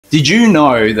Did you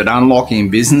know that unlocking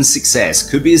business success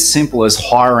could be as simple as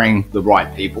hiring the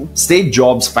right people? Steve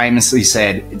Jobs famously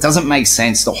said, it doesn't make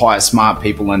sense to hire smart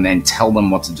people and then tell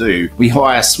them what to do. We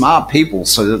hire smart people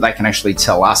so that they can actually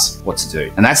tell us what to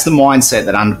do. And that's the mindset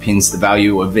that underpins the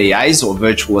value of VAs or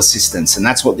virtual assistants. And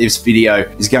that's what this video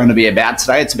is going to be about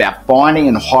today. It's about finding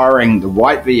and hiring the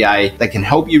right VA that can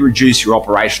help you reduce your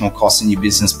operational costs in your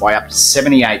business by up to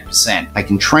 78%. They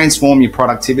can transform your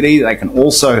productivity. They can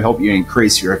also help you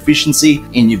increase your efficiency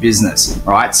in your business.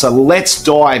 All right, so let's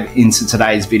dive into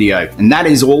today's video. And that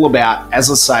is all about, as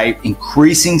I say,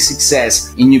 increasing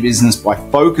success in your business by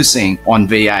focusing on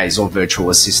VAs or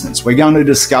virtual assistants. We're going to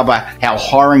discover how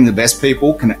hiring the best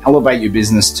people can elevate your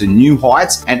business to new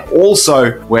heights and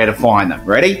also where to find them.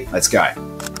 Ready? Let's go.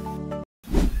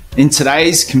 In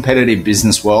today's competitive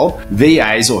business world,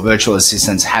 VAs or virtual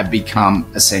assistants have become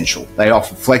essential. They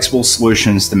offer flexible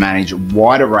solutions to manage a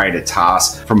wide array of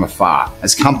tasks from afar.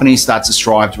 As companies start to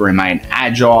strive to remain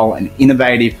agile and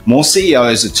innovative, more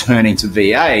CEOs are turning to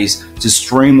VAs to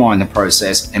streamline the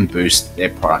process and boost their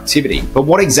productivity. But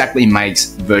what exactly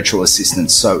makes virtual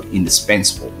assistants so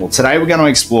indispensable? Well, today we're going to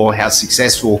explore how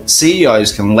successful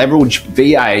CEOs can leverage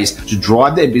VAs to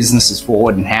drive their businesses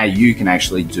forward and how you can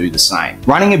actually do the same.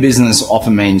 Running a business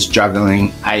often means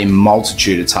juggling a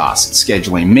multitude of tasks,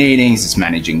 scheduling meetings, it's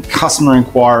managing customer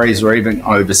inquiries, or even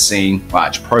overseeing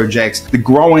large projects. The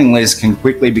growing list can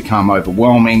quickly become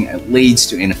overwhelming. It leads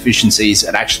to inefficiencies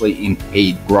that actually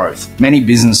impede growth. Many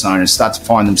business owners start to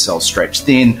find themselves stretched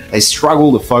thin. They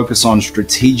struggle to focus on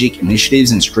strategic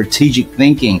initiatives and strategic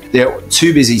thinking. They're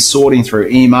too busy sorting through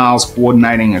emails,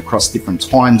 coordinating across different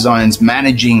time zones,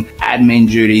 managing admin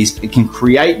duties. It can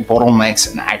create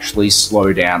bottlenecks and actually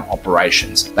slow down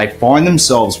operations. They find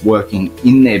themselves working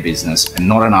in their business and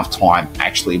not enough time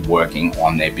actually working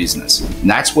on their business. And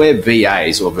that's where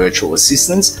VAs or virtual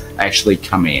assistants actually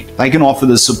come in. They can offer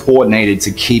the support needed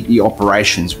to keep the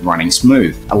operations running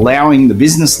smooth, allowing the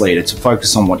business leader to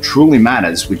focus on what truly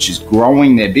matters, which is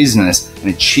growing their business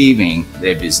and achieving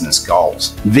their business goals.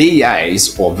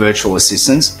 VAs or virtual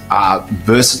assistants are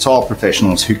versatile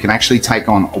professionals who can actually take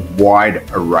on a wide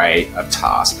array of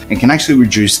tasks and can actually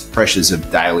reduce the pressures of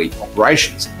daily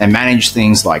operations. They manage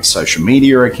things like social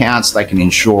media accounts. They can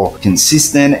ensure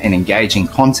consistent and engaging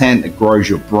content that grows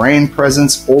your brand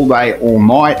presence all day, all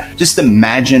night. Just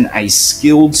imagine a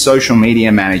skilled social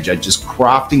media manager just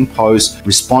crafting posts,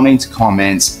 responding to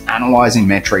comments, analyzing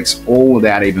metrics, all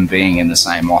without even being in the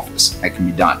same office. That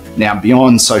can be done. Now,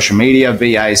 beyond social media,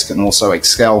 VAs can also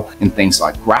excel in things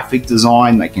like graphic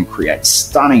design. They can create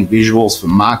stunning visuals for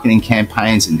marketing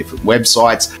campaigns and different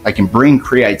websites. They can bring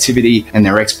creativity and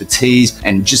their expertise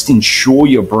and just ensure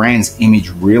your brand's image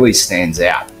really stands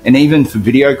out. And even for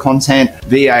video content,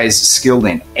 VAs skilled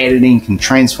in editing can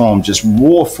transform just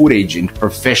raw footage into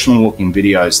professional looking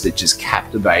videos that just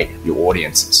captivate your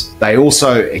audiences. They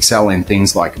also excel in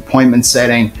things like appointment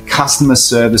setting, customer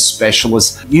service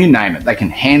specialists, you name it. They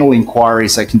can handle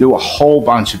inquiries. They can do a whole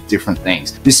bunch of different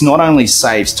things. This not only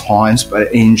saves times, but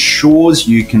it ensures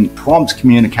you can prompt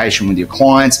communication with your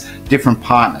clients, different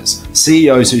partners.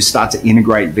 CEOs who start to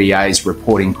integrate VAs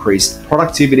report increased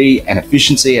productivity and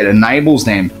efficiency. It enables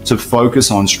them to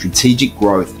focus on strategic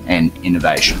growth and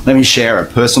innovation. Let me share a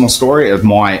personal story of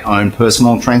my own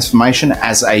personal transformation.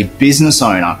 As a business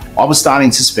owner, I was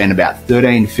starting to spend about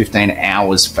 13 to 15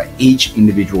 hours for each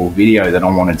individual video that I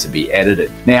wanted to be edited.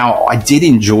 Now, I did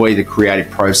enjoy the creative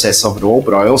process of it all,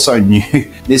 but I also knew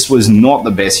this was not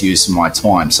the best use of my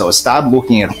time. So I started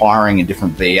looking at hiring a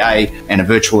different VA and a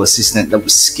virtual assistant that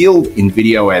was skilled in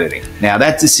video editing. Now,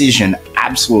 that decision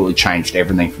absolutely changed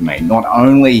everything for me. Not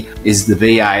only is the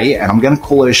VA, and I'm going to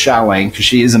call her Charlene because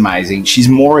she is amazing, she's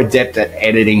more adept at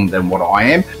editing than what I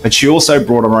am, but she also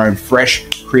brought her own fresh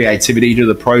creativity to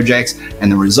the projects,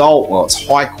 and the result, well, it's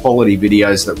high quality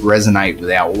videos that resonate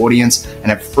with our audience,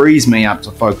 and it frees me up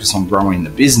to focus on growing the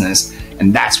business.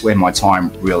 And that's where my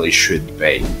time really should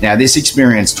be. Now, this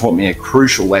experience taught me a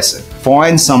crucial lesson.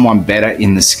 Find someone better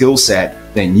in the skill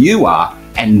set than you are,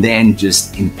 and then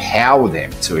just empower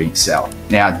them to excel.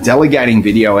 Now, delegating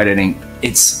video editing,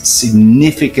 it's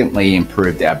significantly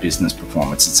improved our business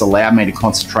performance. It's allowed me to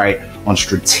concentrate on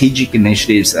strategic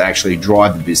initiatives that actually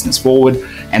drive the business forward.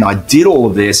 And I did all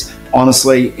of this,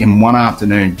 honestly, in one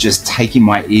afternoon, just taking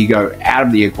my ego out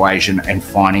of the equation and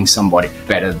finding somebody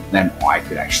better than I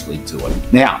could actually do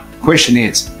it. Now, question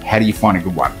is, how do you find a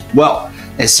good one? Well,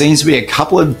 there seems to be a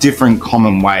couple of different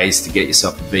common ways to get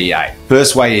yourself a VA.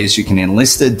 First way is you can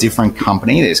enlist a different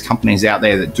company. There's companies out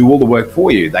there that do all the work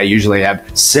for you. They usually have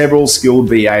several skilled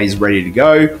VAs ready to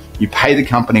go. You pay the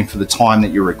company for the time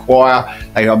that you require.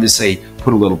 They obviously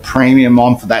put a little premium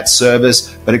on for that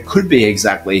service, but it could be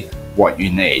exactly what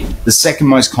you need. The second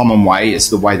most common way is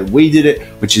the way that we did it,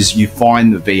 which is you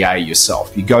find the VA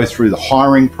yourself. You go through the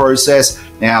hiring process.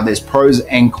 Now there's pros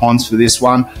and cons for this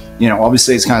one. You know,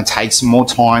 obviously it's going to take some more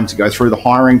time to go through the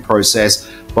hiring process.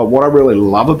 But what I really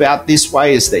love about this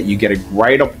way is that you get a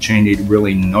great opportunity to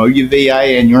really know your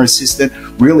VA and your assistant,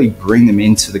 really bring them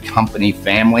into the company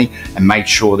family and make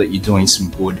sure that you're doing some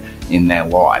good in their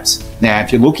lives. Now,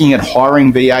 if you're looking at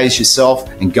hiring VAs yourself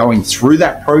and going through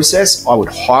that process, I would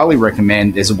highly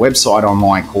recommend there's a website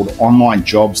online called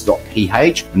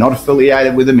onlinejobs.ph. We're not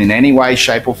affiliated with them in any way,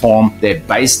 shape or form. They're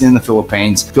based in the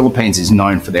Philippines. Philippines is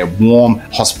known for their warm,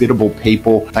 hospitable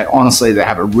people. They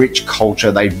have a rich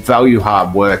culture. They value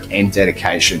hard work and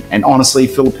dedication. And honestly,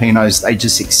 Filipinos, they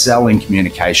just excel in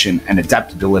communication and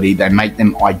adaptability. They make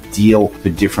them ideal for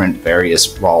different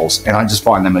various roles. And I just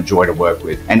find them a joy to work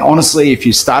with. And honestly, if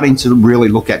you're starting to really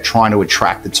look at trying to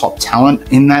attract the top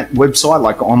talent in that website,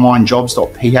 like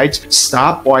onlinejobs.ph,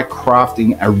 start by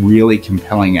crafting a really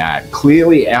compelling ad.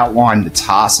 Clearly outline the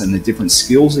tasks and the different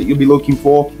skills that you'll be looking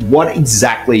for. What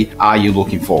exactly are you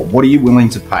looking for? What are you willing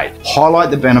to pay? Highlight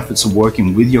the benefits of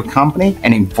working with your company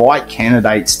and invite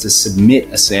candidates to submit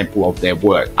a sample of their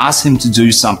work. Ask them to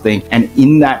do something, and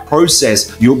in that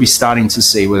process, you'll be starting to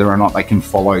see whether or not they can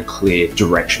follow clear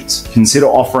directions. Consider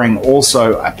offering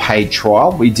also a paid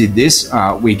trial. We did this.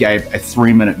 We gave a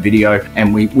 3-minute video,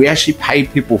 and we actually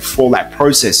paid people for that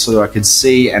process so that I could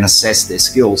see and assess their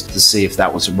skills to see if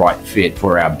that was the right fit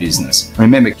for our business.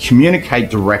 Remember, communicate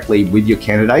directly with your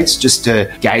candidates just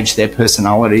to gauge their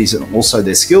personalities and also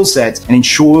their skill sets, and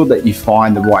ensure that you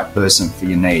find the right person for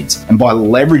your needs. And by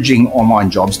leveraging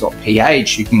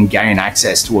onlinejobs.ph, you can gain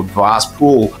access to a vast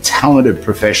pool of talented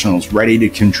professionals ready to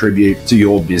contribute to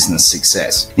your business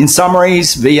success. In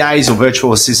summaries, VAs or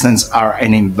virtual assistants are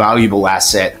an invaluable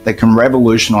asset that can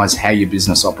revolutionize how your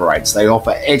business operates. They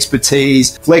offer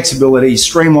expertise, flexibility,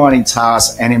 streamlining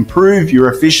tasks, and improve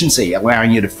your efficiency,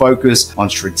 allowing you to focus on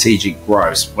strategic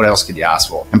growth. What else could you ask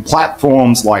for? And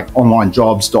platforms like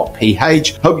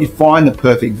onlinejobs.ph help you find the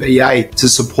perfect VA to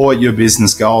support your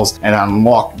business goals and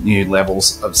unlock new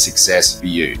levels of success for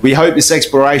you. We hope this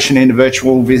exploration into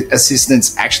virtual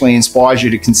assistants actually inspires you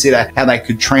to consider how they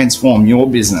could transform your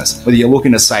business. Whether you're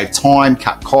looking to save time,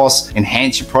 cut costs,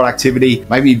 enhance your productivity,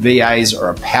 maybe VAs are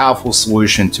a powerful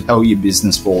solution to propel your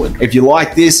business forward. If you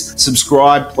like this,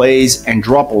 subscribe please and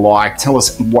drop a like. Tell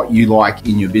us what you like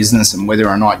in your business and whether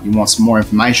or not you want some more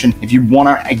information. If you want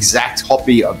an exact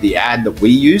copy of the ad that we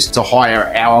use to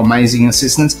hire our amazing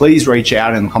assistants, please reach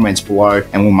out in the comments below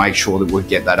and we'll make sure that we'll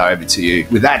get that over to you.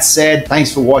 With that said,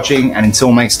 thanks for watching, and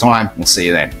until next time, we'll see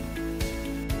you then.